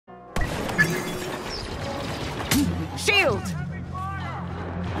Shield!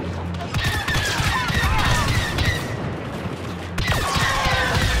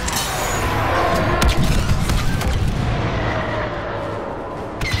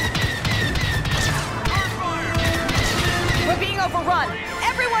 We're being overrun!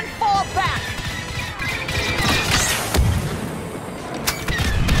 Everyone fall back!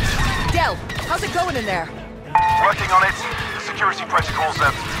 Del, how's it going in there? Working on it. The security protocols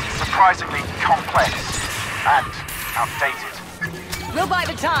are surprisingly complex and outdated. We'll buy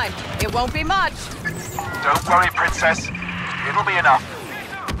the time. It won't be much. Don't worry, Princess. It'll be enough.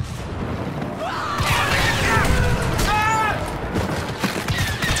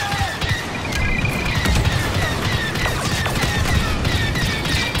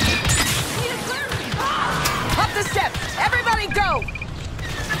 Up the steps! Everybody go!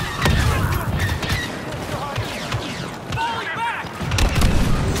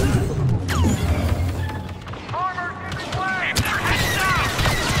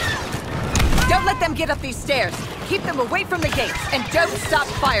 Don't let them get up these stairs. Keep them away from the gates, and don't stop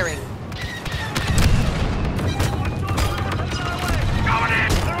firing. Going in!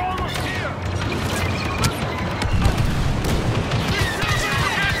 They're almost here!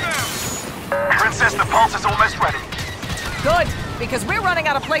 Princess, the pulse is almost ready. Good, because we're running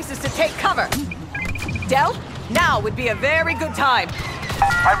out of places to take cover. Del, now would be a very good time.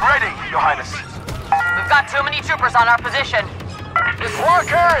 I'm ready, Your Highness. We've got too many troopers on our position. This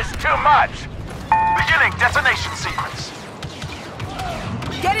worker is too much. Beginning detonation sequence.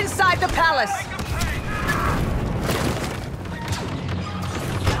 Get inside the palace.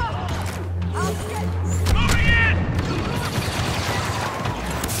 Moving in!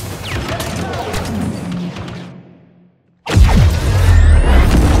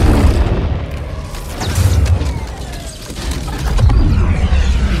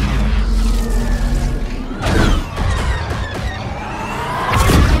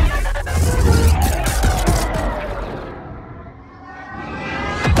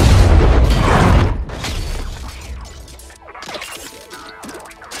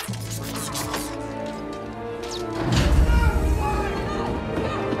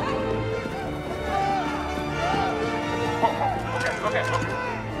 Okay.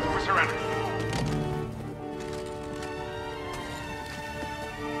 We're surrendering.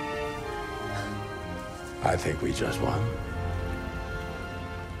 I think we just won.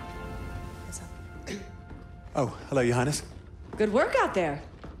 Oh, hello, Your Highness. Good work out there.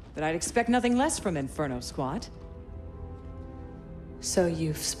 But I'd expect nothing less from Inferno Squad. So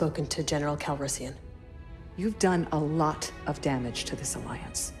you've spoken to General Calrissian? You've done a lot of damage to this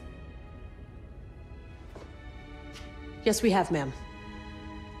alliance. Yes, we have, ma'am.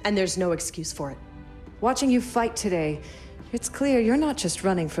 And there's no excuse for it. Watching you fight today, it's clear you're not just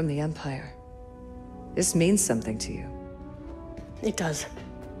running from the Empire. This means something to you. It does.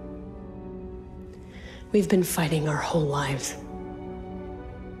 We've been fighting our whole lives.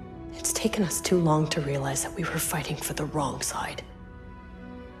 It's taken us too long to realize that we were fighting for the wrong side.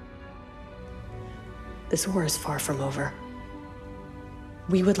 This war is far from over.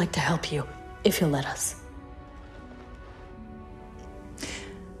 We would like to help you, if you'll let us.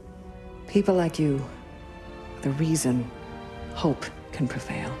 People like you, the reason hope can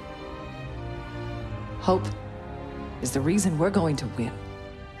prevail. Hope is the reason we're going to win.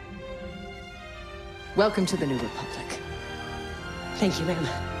 Welcome to the New Republic. Thank you, ma'am.